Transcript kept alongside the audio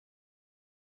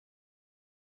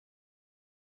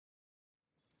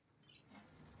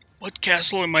What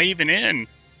castle am I even in?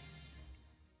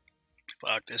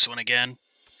 Fuck this one again.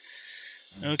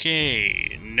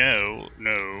 Okay, no.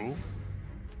 I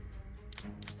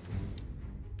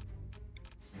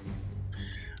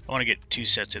want to get 2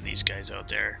 sets of these guys out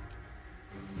there.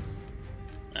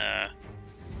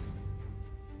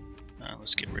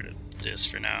 Let's get rid of this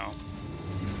for now.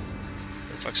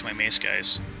 Where the fuck's my mace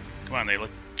guys? Come on, they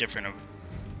look different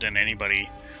than anybody.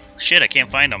 Shit, I can't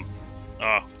find them.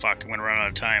 Oh, fuck, I'm gonna run out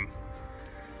of time.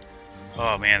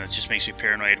 Oh man, that just makes me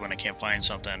paranoid when I can't find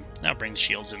something. Now bring the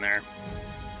shields in there.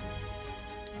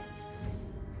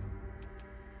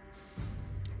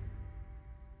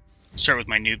 Start with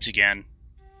my noobs again.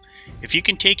 If you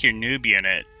can take your noob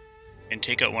unit and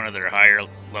take out one of their higher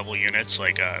level units,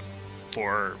 like a 4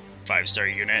 or 5-star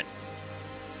unit,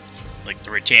 like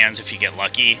the Rattans, if you get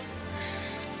lucky.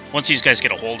 Once these guys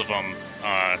get a hold of them,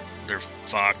 they're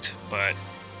fucked, but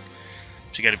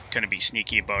so you gotta kind of be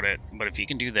sneaky about it. But if you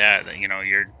can do that, you know,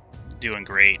 you're doing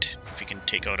great. If you can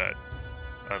take out a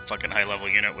fucking high level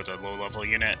unit with a low level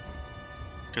unit,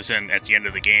 because then at the end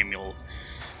of the game you'll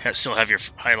still have your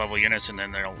high level units, and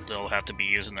then they'll have to be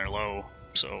using their low.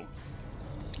 So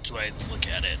that's why I look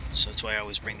at it. So that's why I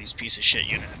always bring these piece of shit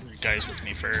guys with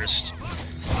me first.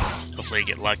 Hopefully I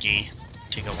get lucky,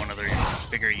 take out one of their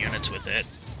bigger units with it.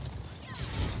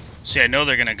 See, I know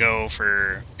they're gonna go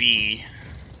for B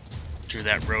through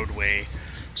that roadway,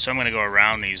 so I'm gonna go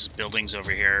around these buildings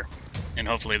over here, and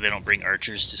hopefully they don't bring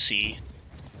archers to C,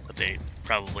 but they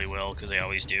probably will because they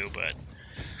always do. But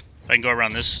if I can go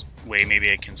around this way,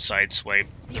 maybe I can sideswipe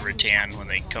the Rattan when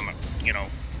they come, you know,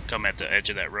 come at the edge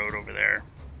of that road over there.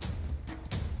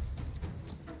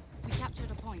 We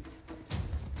captured a point.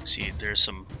 See, there's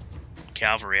some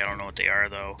cavalry. I don't know what they are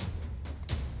though.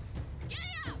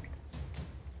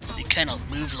 They kind of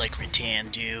move like Rattan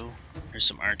do. There's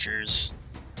some archers.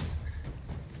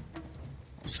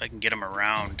 If I can get them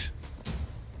around.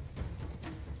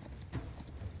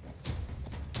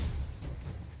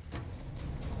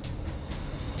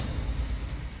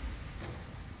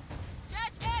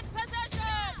 Get in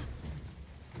position!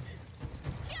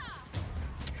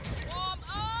 Warm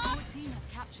up! Our team has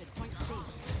captured point C.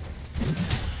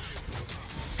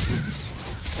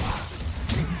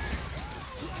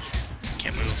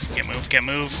 Can't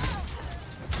move.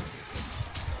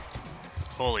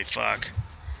 Holy fuck.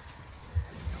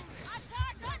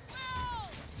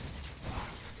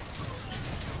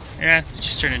 Yeah, it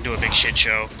just turned into a big shit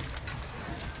show.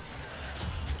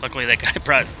 Luckily that guy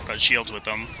brought shields with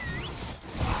him.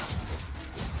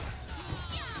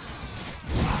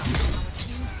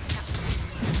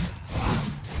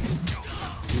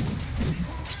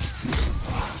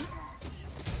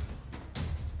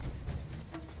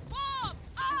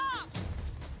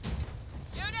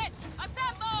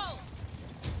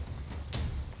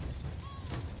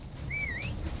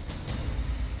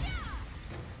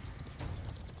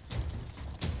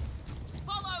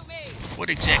 What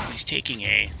exactly is taking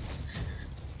A?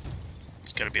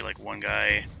 It's gotta be like one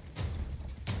guy.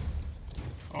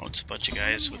 Oh, it's a bunch of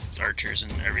guys with archers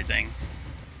and everything.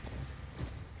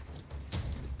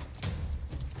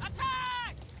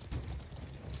 Attack!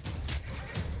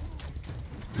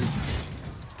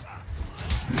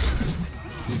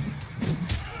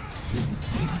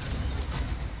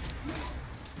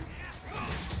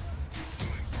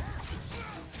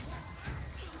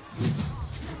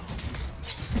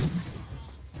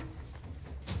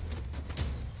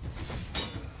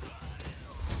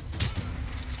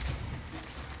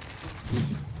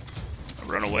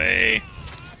 Run away.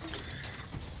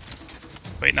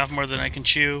 Biting off more than I can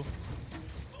chew.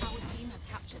 Our team has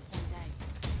captured point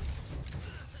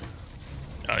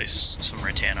A. Oh, there's some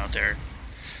Rattan out there.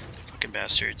 Fucking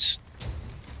bastards.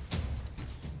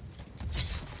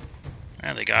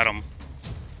 Ah, they got him.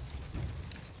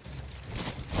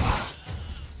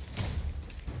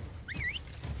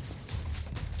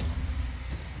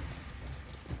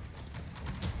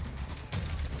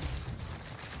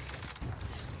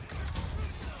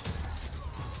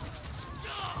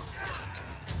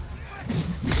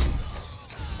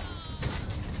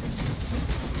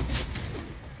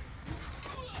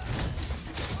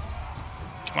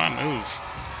 Come on, move.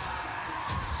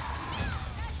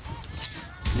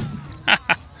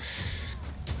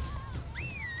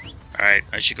 Alright,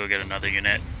 I should go get another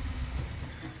unit.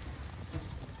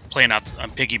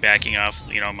 I'm piggybacking off,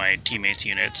 you know, my teammates'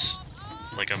 units.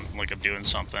 Like I'm doing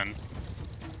something.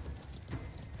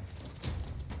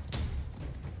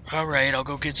 Alright, I'll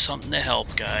go get something to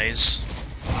help, guys.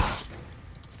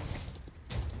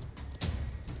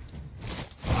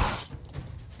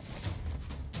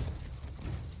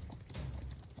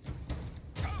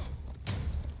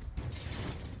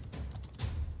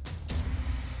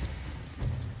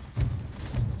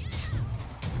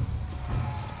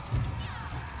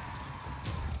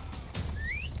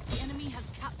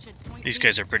 captured point These B.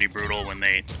 guys are pretty brutal when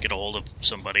they get a hold of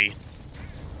somebody.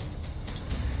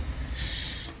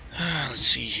 Let's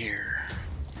see here.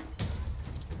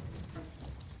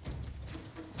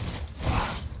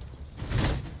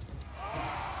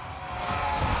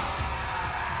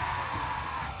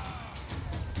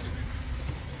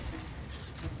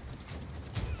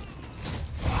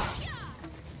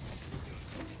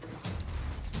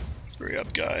 Hurry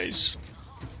up, guys.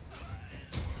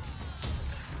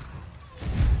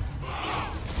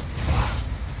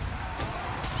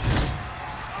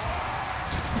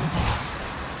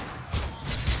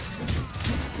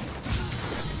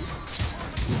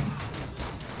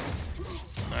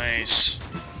 Nice.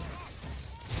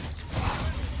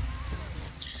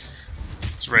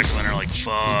 These riflemen are like,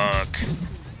 fuck.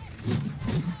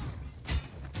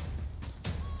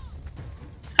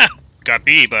 Ha! Got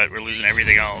B, but we're losing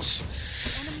everything else.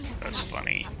 Enemy has That's captured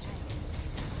funny. some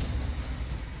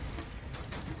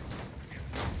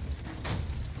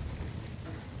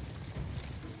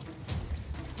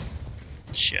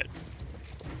chains. Shit.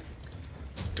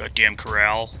 Goddamn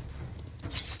corral.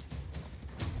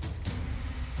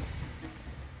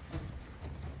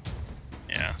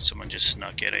 Yeah, someone just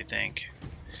snuck it, I think.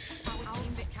 Our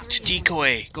team To victorious.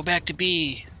 decoy! Go back to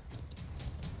B!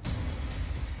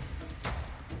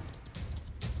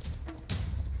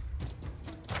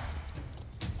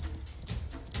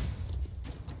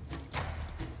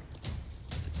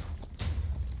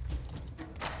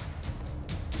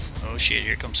 Oh shit,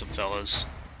 here come some fellas.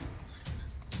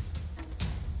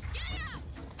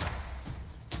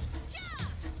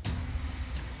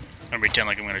 I'm gonna pretend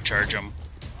like I'm gonna charge them.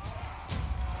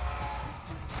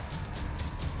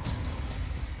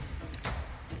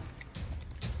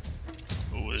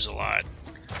 Ooh, there's a lot.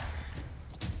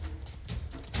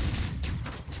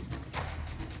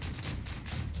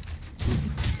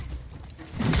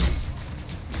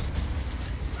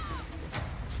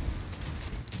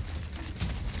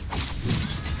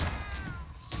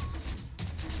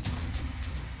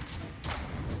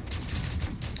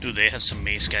 Ooh, they have some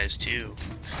mace guys too.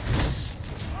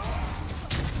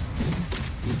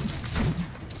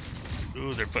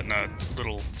 Ooh, they're putting a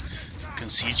little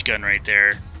siege gun right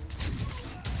there.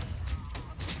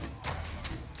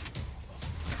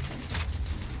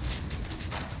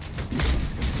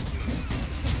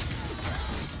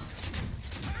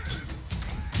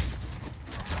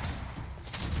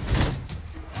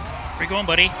 Where you going,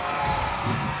 buddy?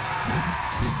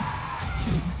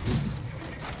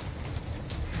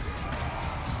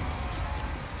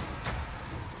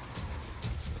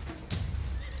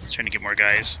 Trying to get more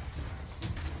guys.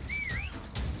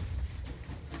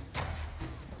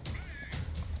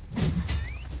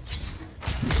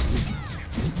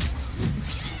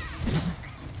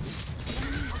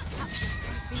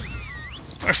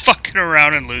 We're fucking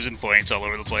around and losing points all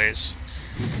over the place.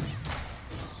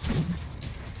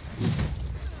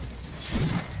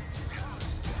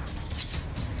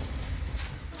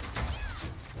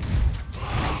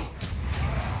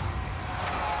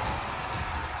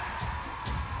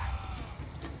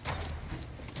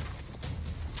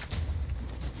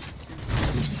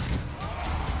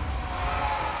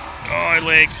 Oh, I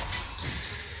lagged.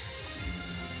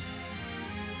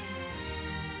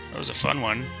 That was a fun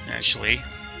one, actually.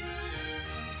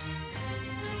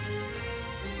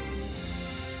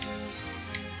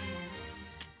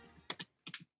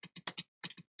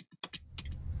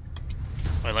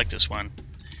 Oh, I like this one.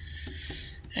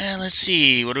 And let's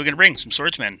see, what are we gonna bring? Some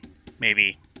swordsmen,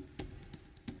 maybe.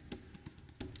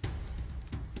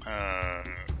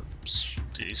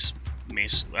 These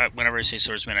mace. Whenever I say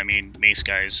swordsmen, I mean mace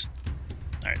guys.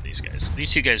 All right, these guys.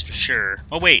 These two guys for sure.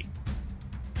 Oh wait.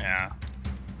 Yeah.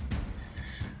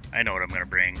 I know what I'm gonna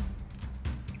bring.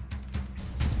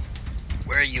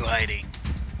 Where are you hiding?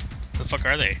 Where the fuck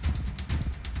are they?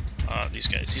 These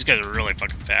guys. These guys are really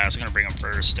fucking fast. I'm gonna bring them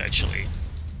first, actually.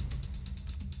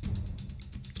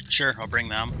 Sure, I'll bring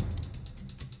them.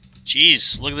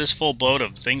 Jeez, look at this full boat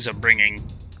of things I'm bringing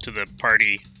to the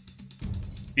party.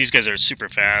 These guys are super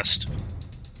fast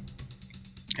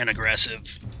and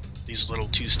aggressive. These little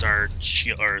 2-star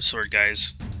sword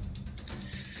guys.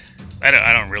 I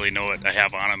don't really know what I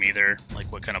have on them either,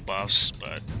 like what kind of buffs,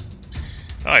 but...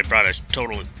 Oh, I brought a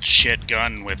total shit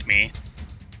gun with me.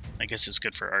 I guess it's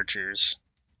good for archers.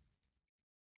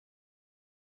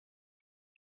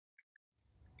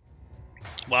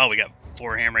 Wow, we got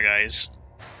 4 hammer guys.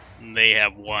 And they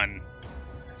have 1.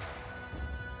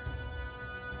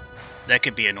 That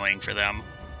could be annoying for them.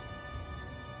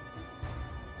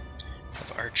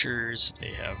 Have archers.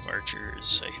 They have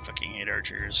archers. I fucking hate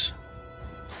archers.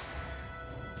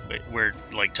 But we're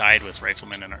like tied with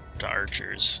riflemen and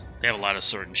archers. They have a lot of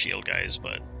sword and shield guys,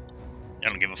 but I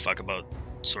don't give a fuck about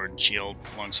sword and shield,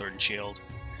 long sword and shield.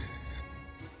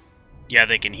 Yeah,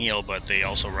 they can heal, but they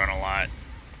also run a lot,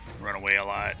 run away a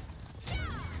lot,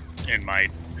 in my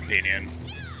opinion.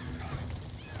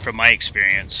 From my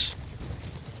experience,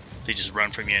 they just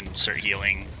run from you and start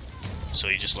healing, so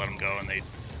you just let them go and they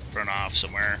run off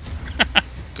somewhere.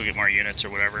 Go get more units or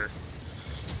whatever.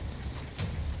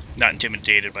 Not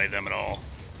intimidated by them at all.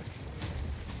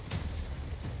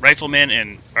 Riflemen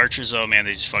and archers, though, man,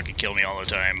 they just fucking kill me all the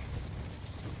time.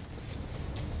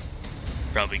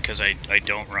 Probably because I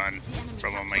don't run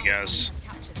from them, I guess.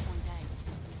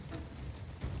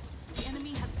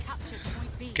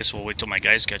 Guess we'll wait till my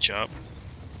guys catch up.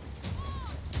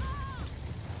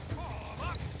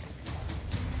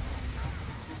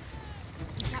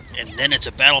 And then it's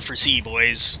a battle for C,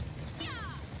 boys.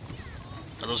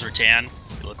 Are those rattan?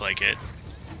 They look like it.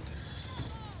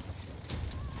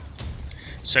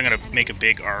 So I'm gonna make a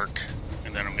big arc,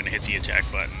 and then I'm gonna hit the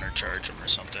attack button or charge them or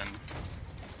something.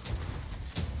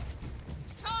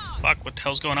 Fuck, what the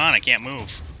hell's going on? I can't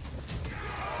move.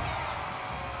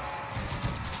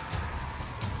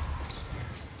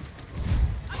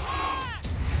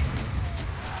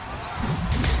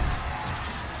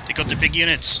 Take out the big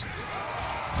units.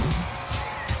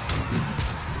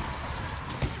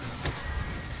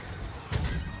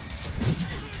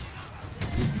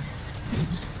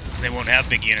 They won't have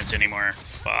big units anymore.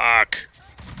 Fuck.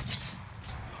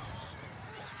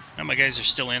 Now my guys are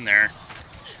still in there.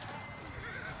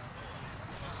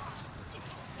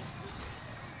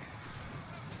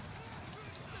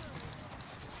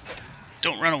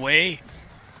 Don't run away.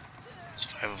 There's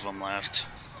 5 of them left.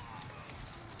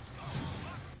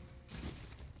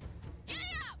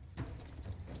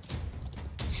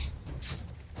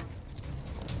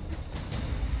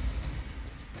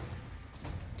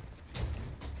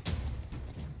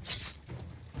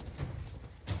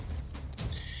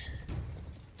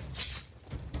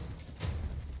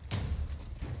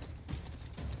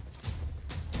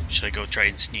 Should I go try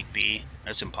and sneak B?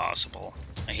 That's impossible.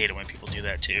 I hate it when people do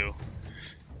that too.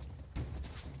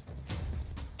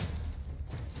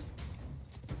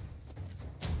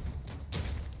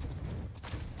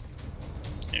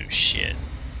 Oh shit.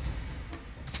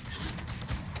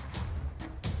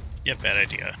 Yeah, bad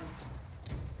idea.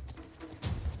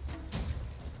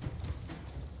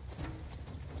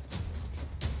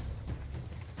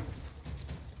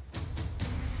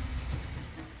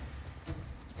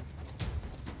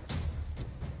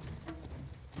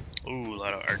 Ooh, a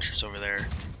lot of archers over there.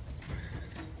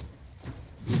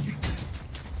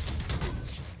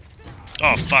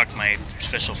 Oh fuck, my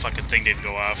special fucking thing didn't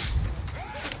go off.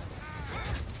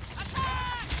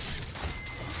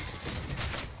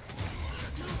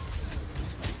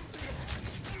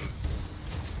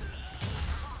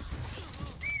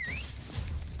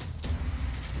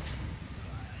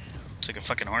 It's like a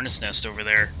fucking hornet's nest over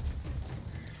there.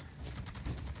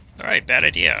 Alright, bad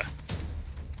idea.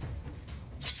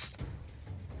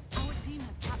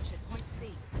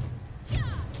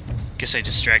 Guess I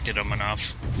distracted him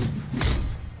enough.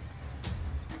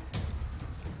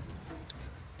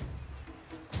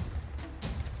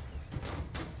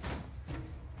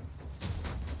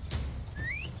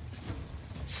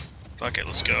 Fuck it,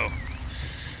 let's go.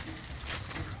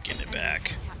 Getting it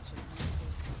back.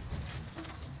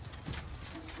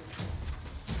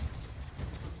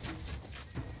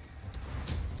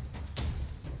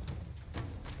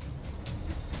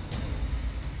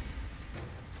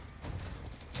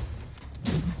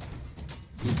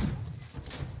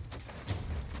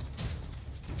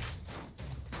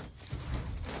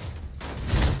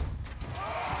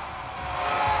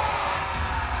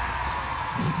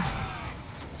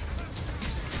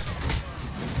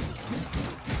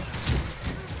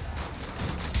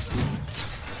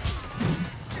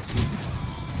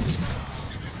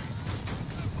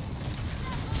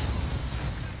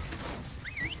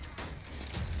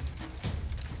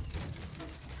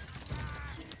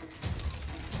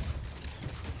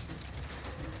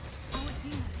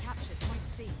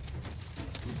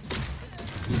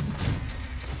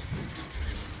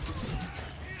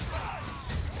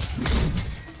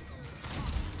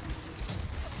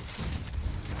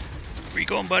 Where you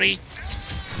going, buddy?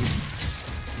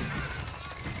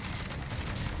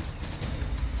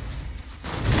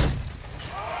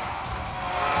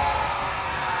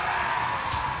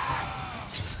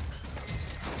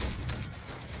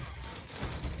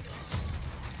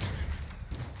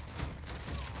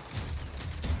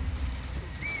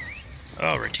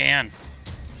 Oh, rattan.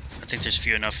 I think there's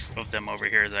few enough of them over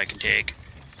here that I can take.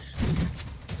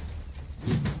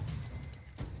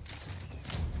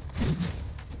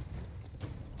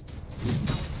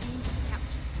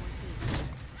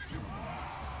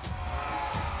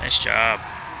 Nice job.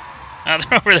 Oh,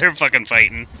 they're over there fucking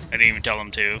fighting. I didn't even tell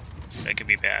them to. That could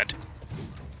be bad.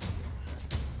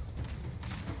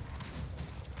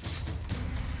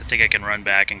 I think I can run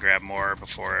back and grab more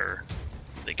before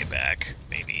they get back,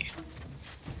 maybe.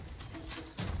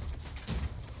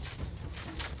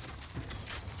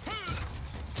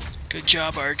 Good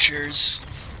job, archers.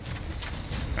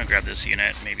 I'll grab this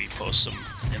unit, maybe post them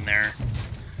in there.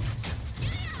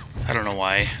 I don't know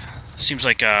why. Seems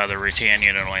like the Rattan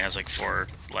unit only has like 4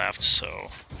 left, so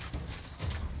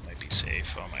might be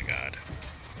safe. Oh my god.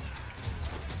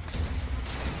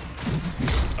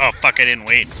 Oh fuck, I didn't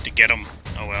wait to get him.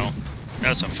 Oh well. That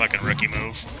was a fucking rookie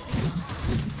move.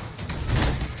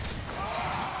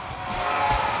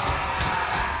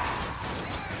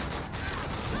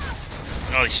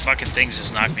 Oh, these fucking things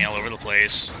just knocked me all over the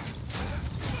place.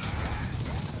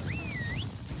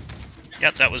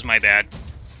 Yep, that was my bad.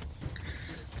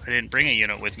 I didn't bring a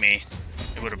unit with me.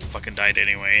 It would have fucking died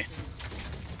anyway.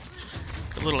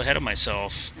 Got a little ahead of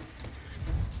myself.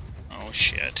 Oh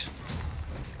shit.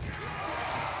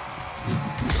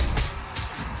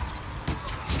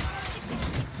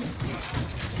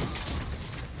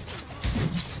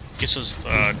 Guess those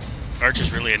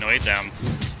archers really annoyed them.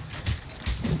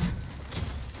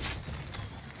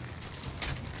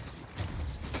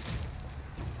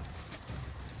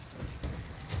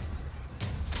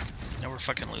 Now we're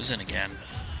fucking losing again.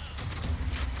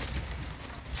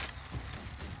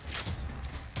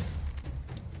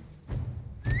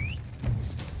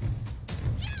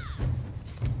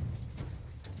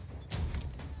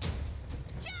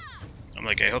 I'm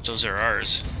like, I hope those are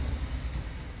ours.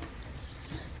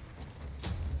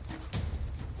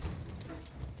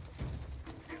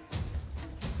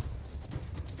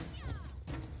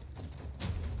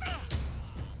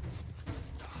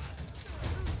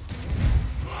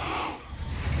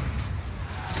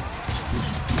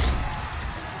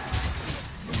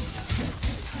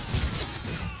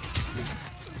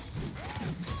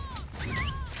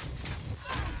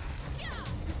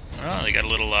 Oh, they got a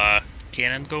little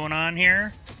cannon going on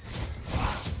here.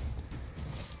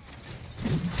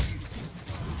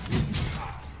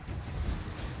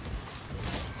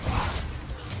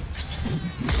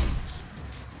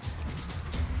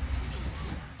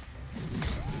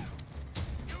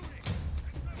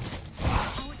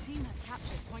 Our team has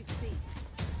captured point C.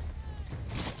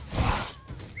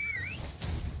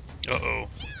 Uh-oh.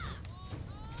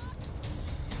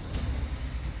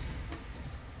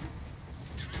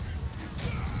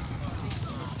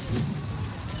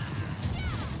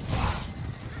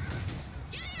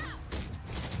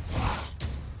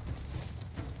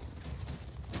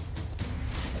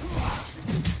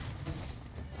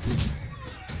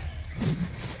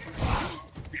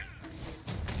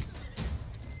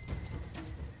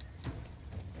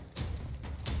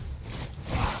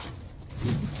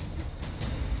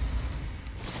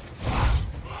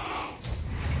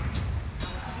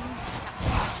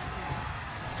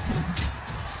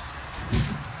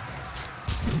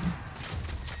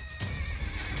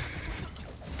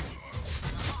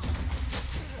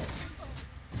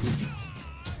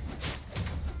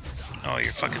 Oh,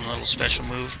 your fucking little special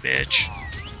move, bitch.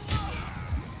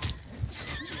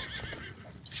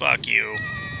 Fuck you.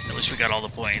 At least we got all the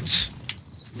points.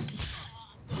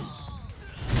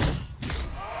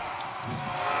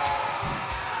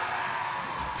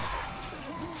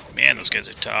 Man, those guys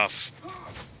are tough.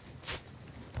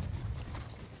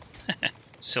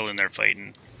 Still in there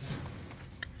fighting.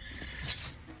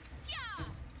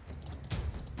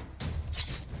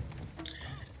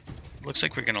 Looks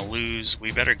like we're gonna lose.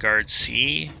 We better guard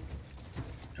C,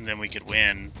 and then we could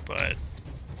win, but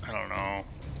I don't know.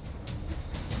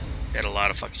 Got a lot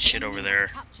of fucking shit over there.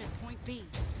 Captured point B.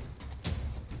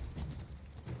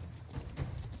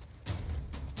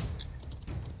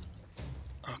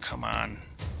 Oh, come on.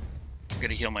 I'm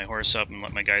gonna heal my horse up and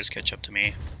let my guys catch up to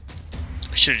me.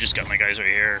 I should have just got my guys right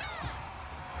here.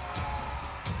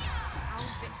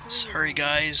 Sorry,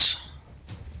 guys.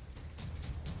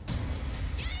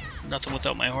 Nothing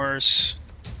without my horse.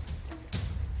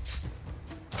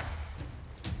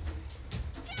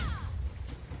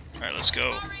 Alright, let's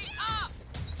go.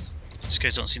 These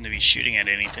guys don't seem to be shooting at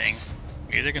anything.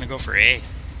 We're either gonna go for A.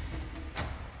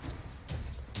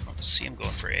 I don't see him going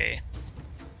for A.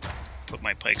 Put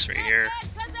my pikes right here.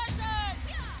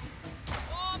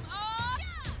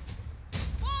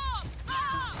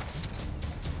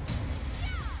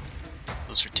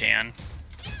 Those are tan.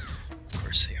 Of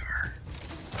course they are.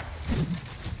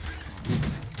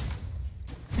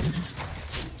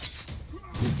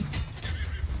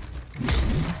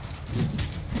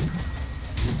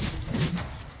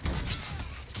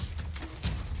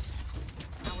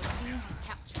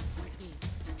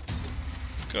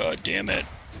 God damn it.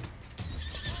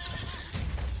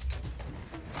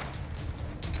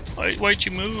 Why'd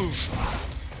you move?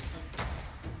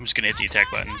 I'm just gonna hit the attack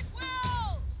button.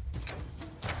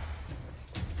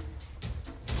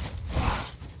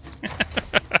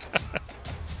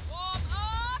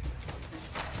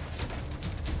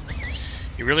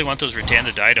 You really want those rattan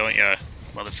to die, don't you,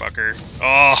 motherfucker?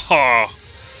 Oh!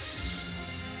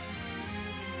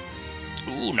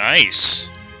 Ooh,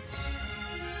 nice.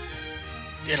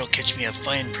 That'll catch me a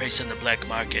fine price on the black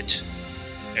market.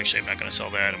 Actually, I'm not gonna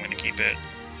sell that. I'm gonna keep it.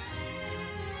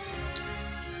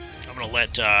 I'm gonna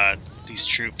let these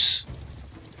troops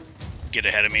get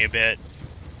ahead of me a bit.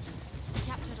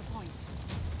 Captured a point.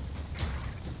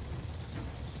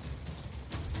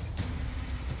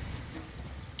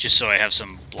 Just so I have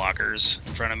some blockers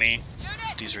in front of me.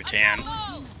 These rattan. Our team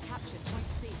has captured point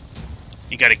C.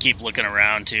 You gotta keep looking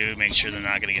around too, make sure they're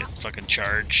not gonna get fucking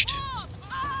charged.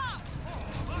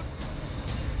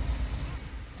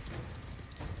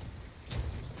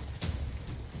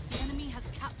 The enemy has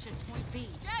captured point B.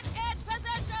 Get in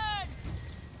position!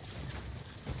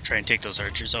 Try and take those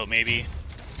archers out maybe.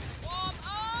 Warm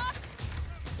up!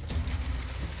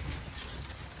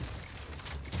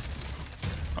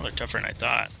 Oh, they're tougher than I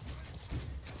thought.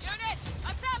 Unit,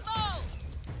 assemble!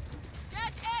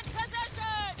 Get in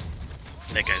position!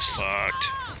 That guy's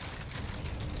fucked.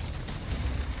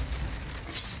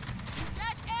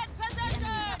 Get in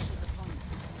position!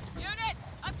 Unit,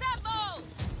 assemble!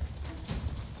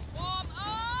 Warm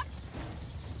up!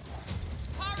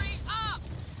 Hurry up!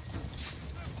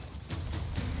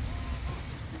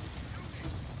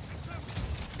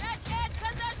 Get in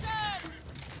position!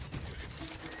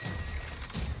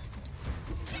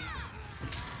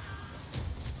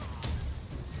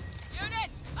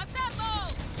 Unit,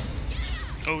 assemble!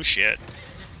 Oh shit.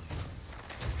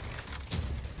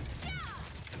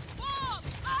 Warm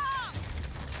up!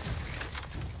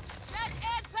 Get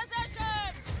in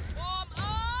position! Warm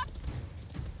up!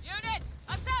 Unit,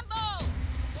 assemble!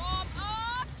 Warm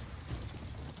up!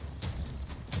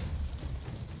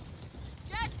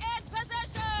 Get in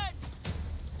position!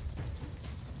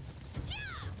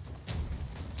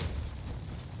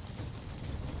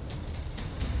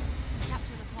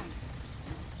 Capture the point.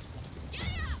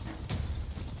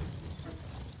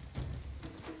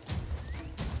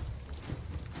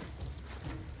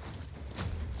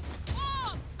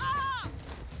 Warm up!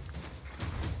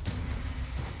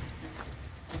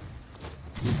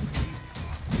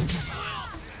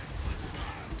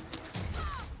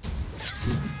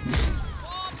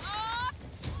 Warm up!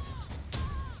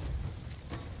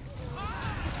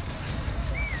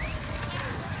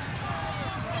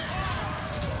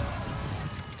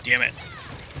 Damn it.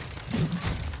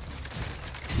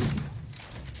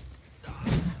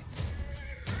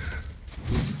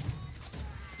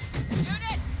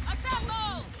 Unit,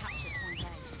 assemble! Capture point A.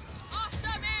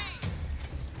 After me!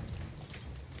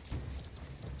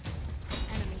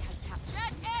 Enemy has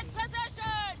captured. Get in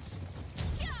position!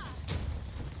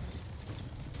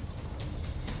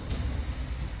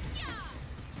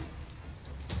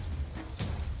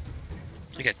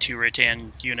 I got 2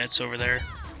 rattan units over there.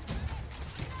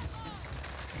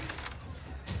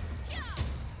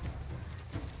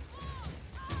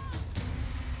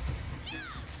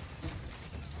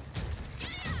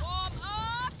 Warm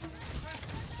up!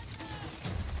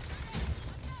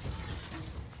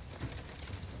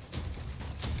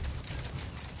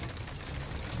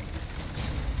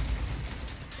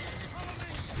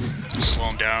 Slow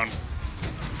them down.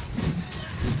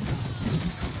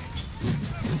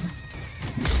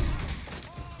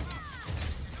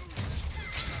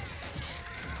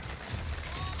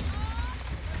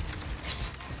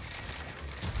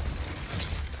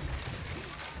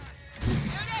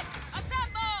 Unit,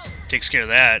 assemble! Takes care of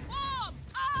that. Warm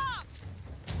up!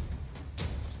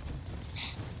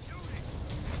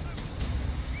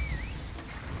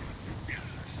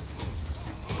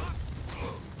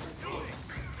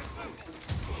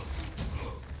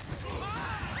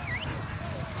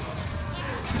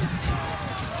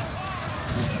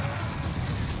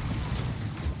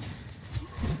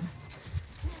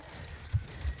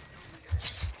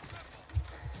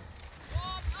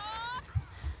 Warm up!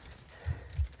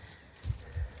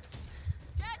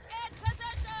 Get in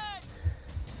position!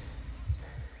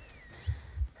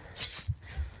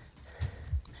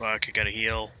 Fuck, I gotta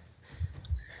heal.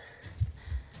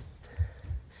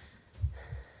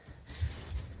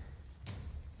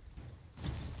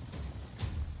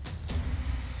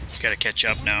 Gotta catch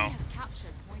up now. Enemy has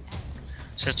captured point A.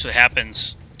 So that's what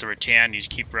happens with the rattan. You just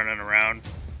keep running around.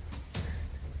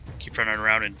 Keep running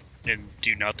around and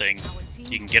do nothing. Our team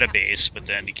You can has get a captured base, but point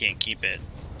then B. you can't keep it.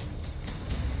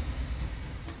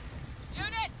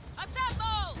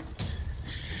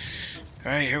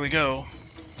 Alright, here we go.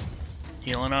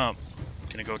 Healing up.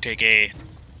 Gonna go take A.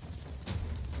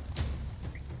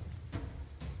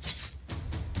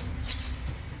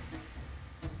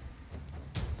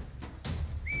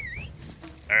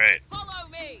 Alright. Follow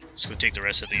me. Let's go take the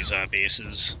rest of these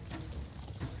bases.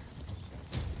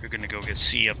 We're gonna go get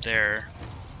C up there.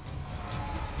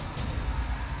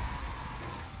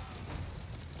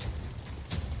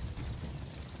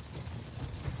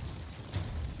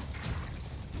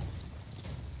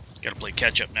 Gotta play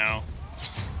catch up now.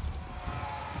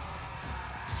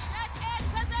 Get in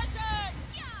position.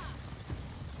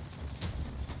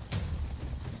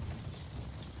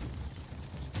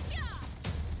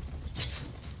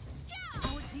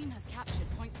 Our team has captured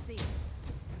point C.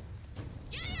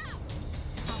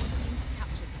 Our team has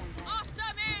captured point A. After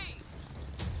me.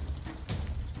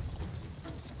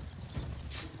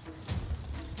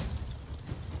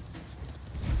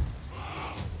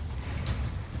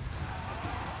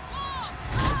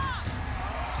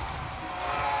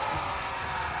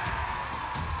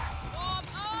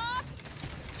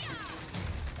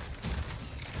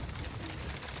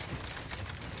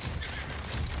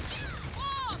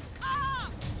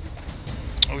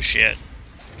 Oh shit.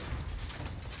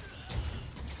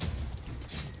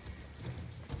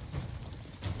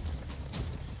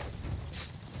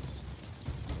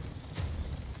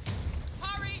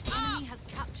 Hurry up. Enemy has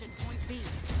captured point B.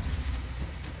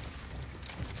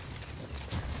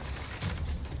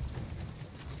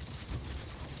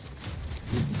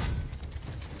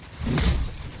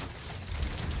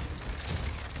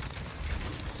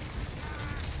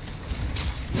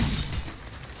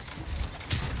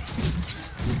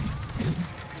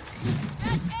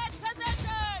 Get in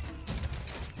position.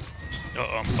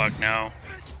 Uh-oh, I'm fucked now.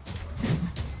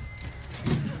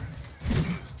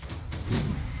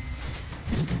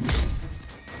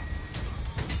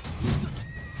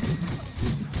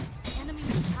 Enemy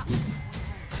has captured point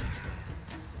A.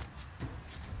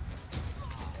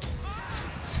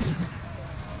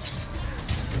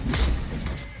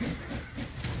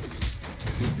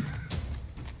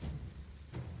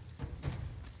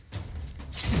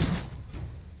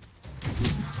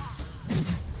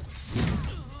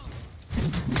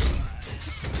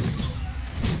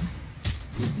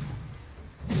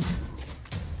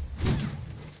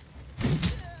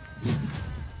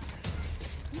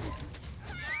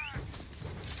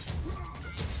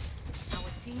 Our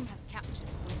team has captured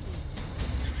point B.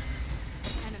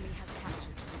 Enemy has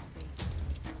captured point C.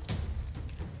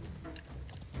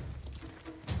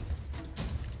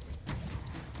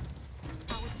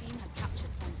 Our team has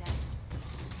captured point A.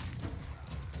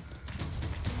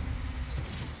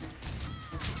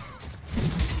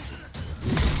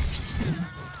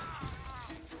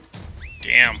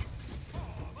 Damn.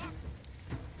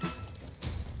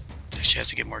 She has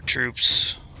to get more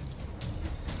troops.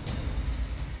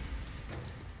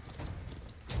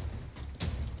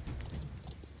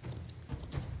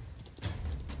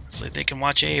 Hopefully they can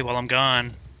watch A while I'm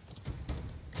gone.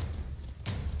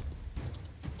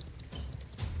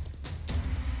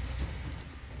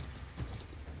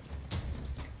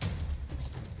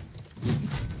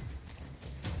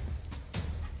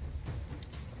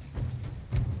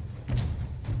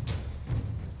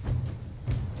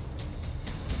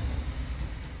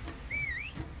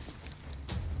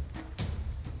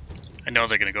 I know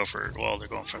they're gonna go for, well, they're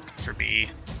going for B.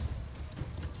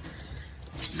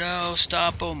 No,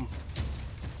 stop them.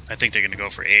 I think they're gonna go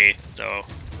for A, though.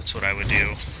 That's what I would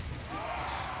do.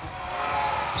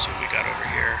 See what we got over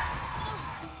here.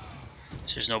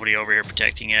 So there's nobody over here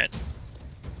protecting it.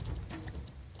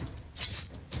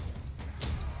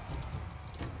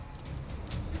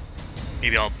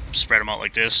 Maybe I'll spread them out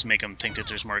like this, make them think that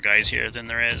there's more guys here than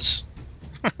there is.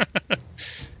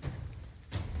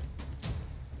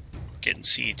 Getting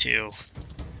C too.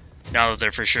 Now that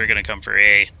they're for sure gonna come for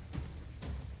A.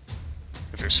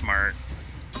 If they're smart.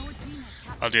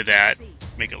 I'll do that.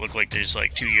 Make it look like there's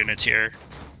like 2 units here.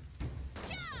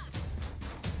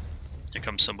 Here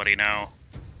comes somebody now.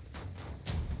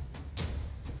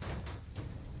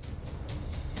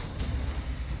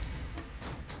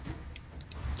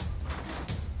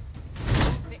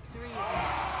 Victory is in.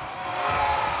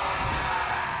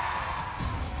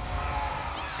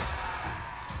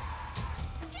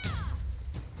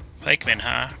 Pikeman,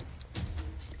 huh?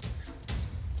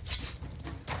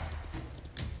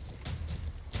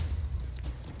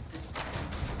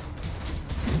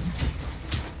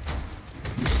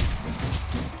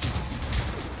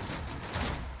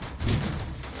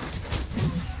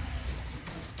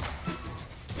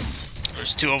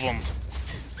 There's 2 of them.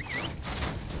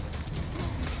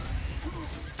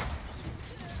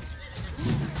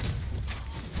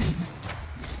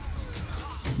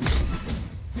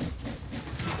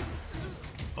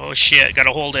 Oh shit,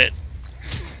 gotta hold it.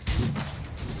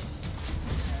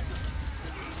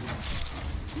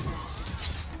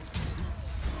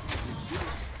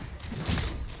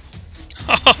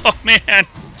 Oh man!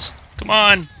 Come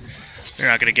on! They're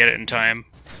not gonna get it in time.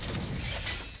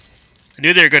 I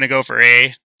knew they were gonna go for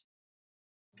A.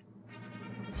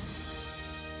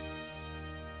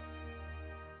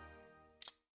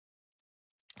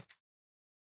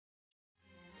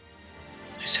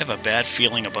 I just have a bad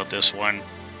feeling about this one.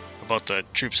 About the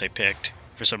troops I picked,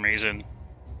 for some reason.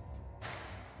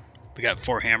 We got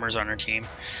 4 hammers on our team.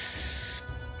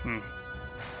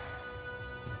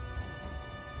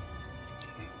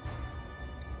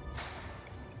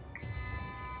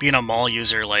 Being a mall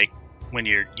user, like, when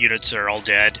your units are all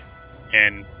dead,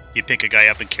 and you pick a guy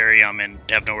up and carry him and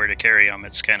have nowhere to carry him,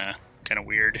 it's kind of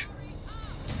weird.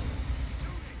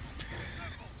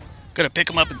 Gotta pick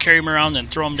him up and carry him around, then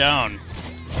throw him down.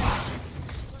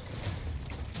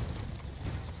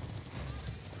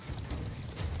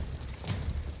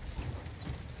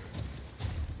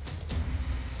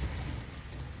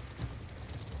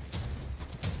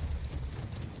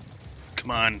 Come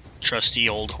on, trusty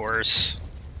old horse.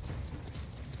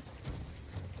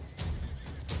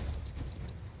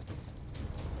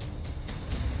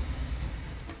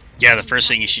 Yeah, the first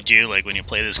thing you should do, like, when you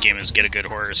play this game is get a good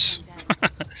horse.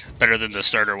 Better than the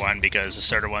starter one, because the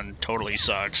starter one totally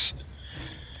sucks.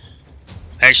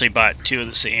 I actually bought 2 of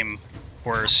the same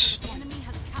horse. The enemy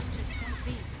has captured point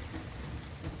B.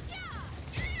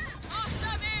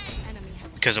 Enemy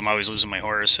has Because I'm always losing my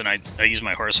horse, and I use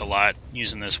my horse a lot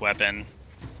using this weapon.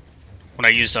 When I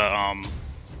used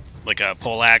like a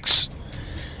poleaxe,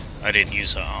 I didn't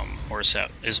use a horse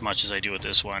as much as I do with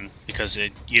this one, because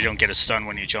you don't get a stun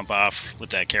when you jump off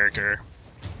with that character.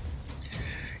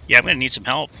 Yeah, I'm gonna need some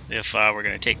help if we're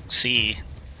gonna take C.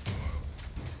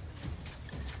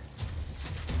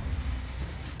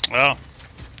 Oh,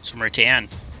 some rattan.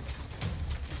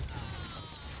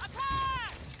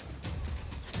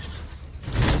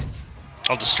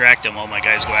 I'll distract him while my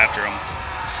guys go after him.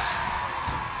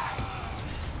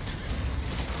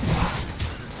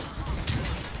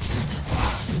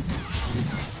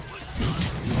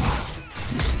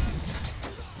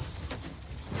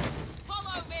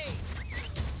 follow me.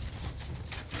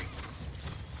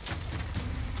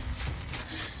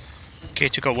 Okay,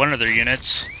 took out one of their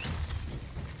units.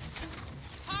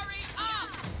 Hurry up.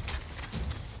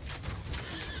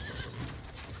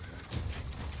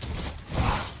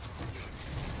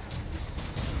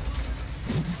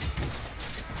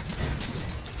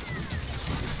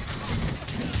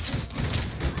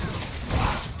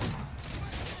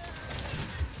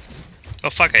 Oh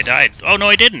fuck, I died. Oh no,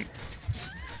 I didn't.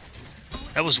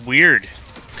 That was weird,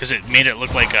 because it made it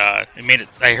look like I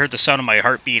heard the sound of my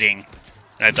heart beating,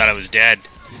 and I thought I was dead,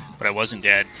 but I wasn't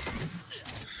dead.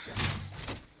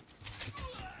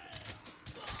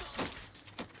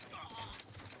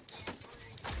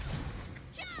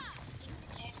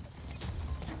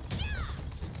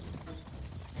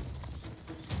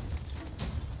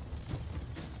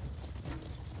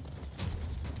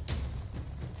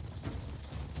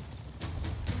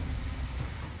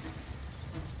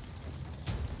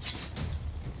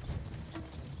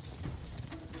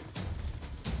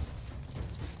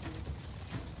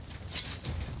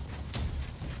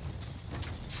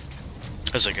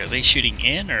 I was like, are they shooting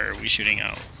in, or are we shooting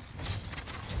out?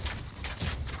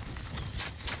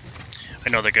 I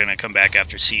know they're gonna come back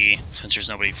after C, since there's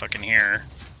nobody fucking here.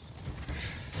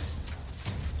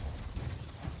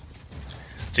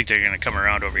 I think they're gonna come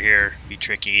around over here, be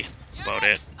tricky about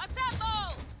it.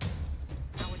 Assemble.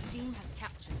 Our team has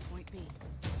captured point B.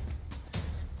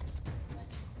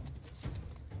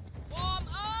 Warm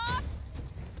up.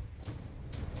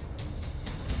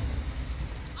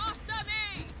 After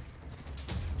me.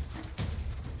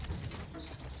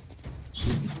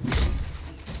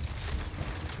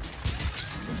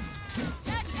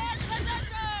 Get in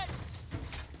position.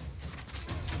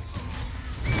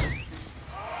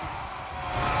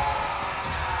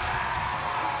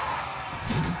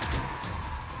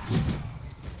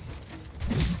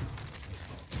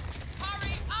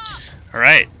 Hurry up.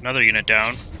 Alright, another unit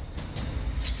down.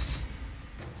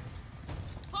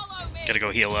 Follow me. Gotta go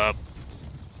heal up.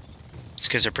 These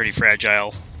guys are pretty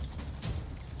fragile.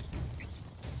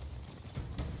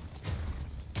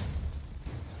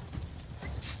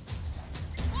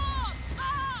 Warm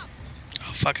up.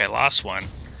 Oh fuck, I lost one.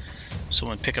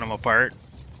 Someone picking them apart.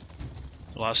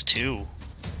 I lost 2.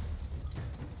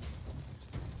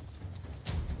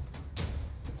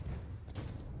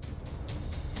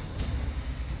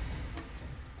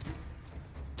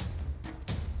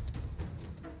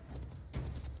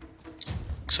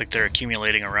 Looks like they're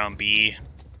accumulating around B.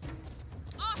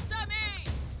 After me!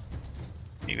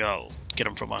 Maybe I'll get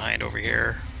them from behind over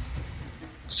here.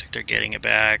 Looks like they're getting it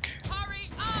back. Hurry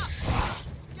up!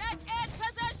 Get in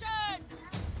position!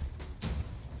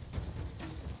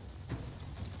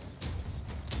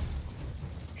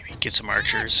 Maybe get some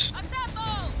archers.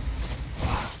 Assemble!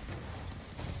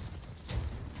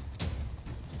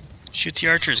 Shoot the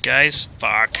archers, guys.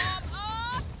 Fuck. Warm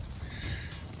up!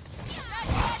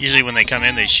 Usually when they come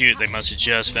in, they shoot. They must have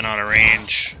just been out of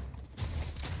range.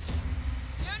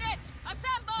 Unit,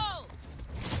 assemble!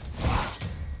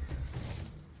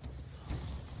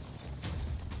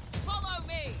 Follow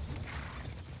me!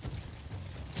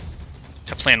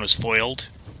 That plan was foiled.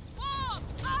 Warm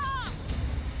up!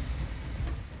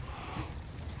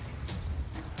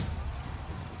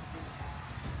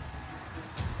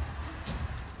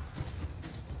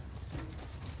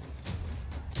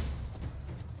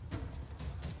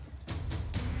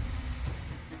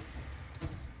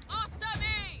 After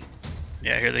me!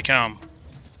 Yeah, here they come.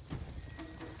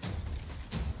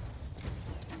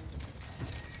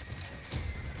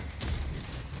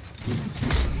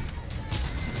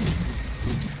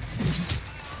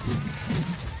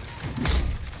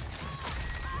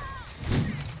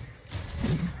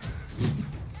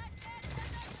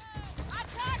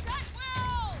 Attack at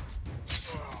will!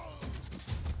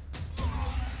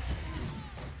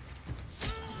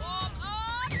 Warm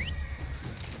up!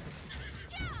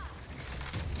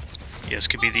 Yeah, this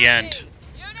could be the end.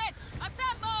 Unit,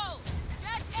 assemble!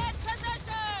 Get in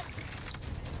position!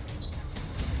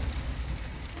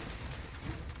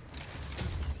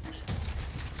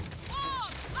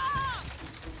 Warm up!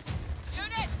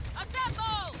 Unit,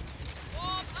 assemble!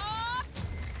 Warm up!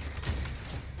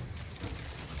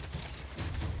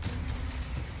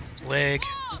 Leg.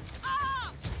 Warm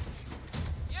up!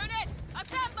 Unit,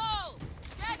 assemble!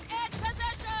 Get in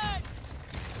position!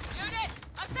 Unit,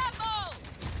 assemble!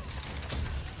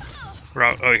 We're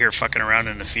out here fucking around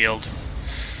in the field.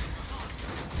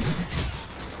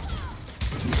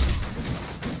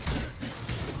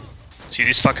 See,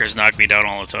 these fuckers knock me down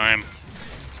all the time.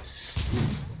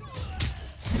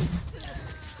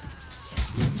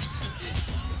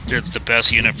 They're the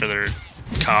best unit for their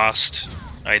cost,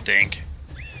 I think.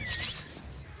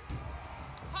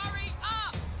 Hurry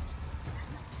up!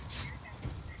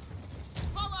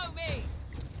 Follow me!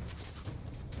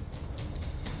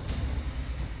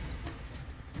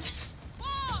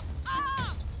 Warm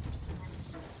up!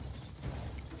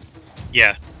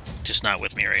 Yeah, just not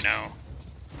with me right now.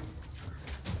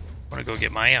 I want to go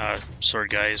get my sword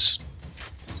guys.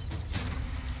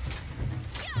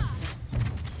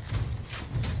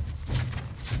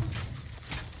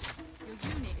 Your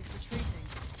unit is retreating.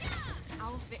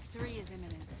 Our victory is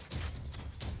imminent.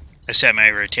 I set my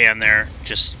rattan there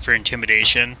just for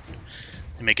intimidation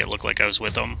and make it look like I was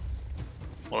with them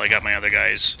while I got my other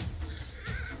guys.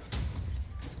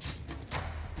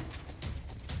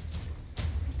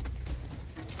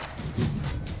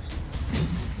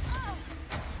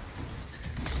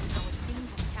 Our team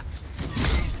has captured.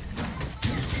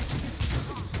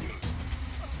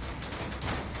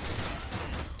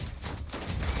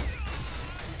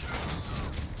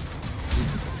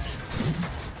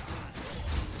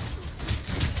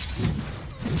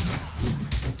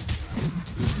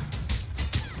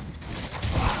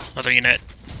 Another unit.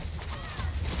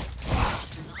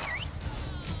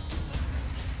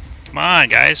 Come on,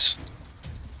 guys.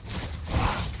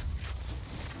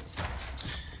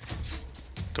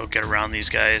 Go get around these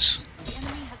guys. The enemy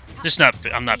has captured. Just not.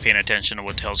 I'm not paying attention to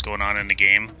what the hell's going on in the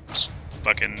game. Just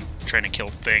fucking trying to kill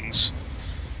things.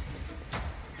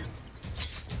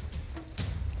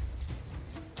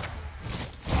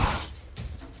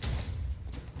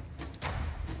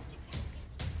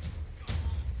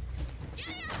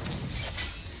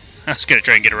 I was gonna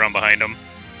try and get around behind him.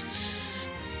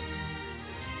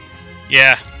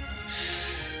 Yeah.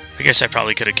 I guess I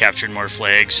probably could have captured more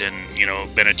flags and, you know,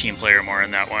 been a team player more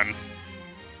in that one.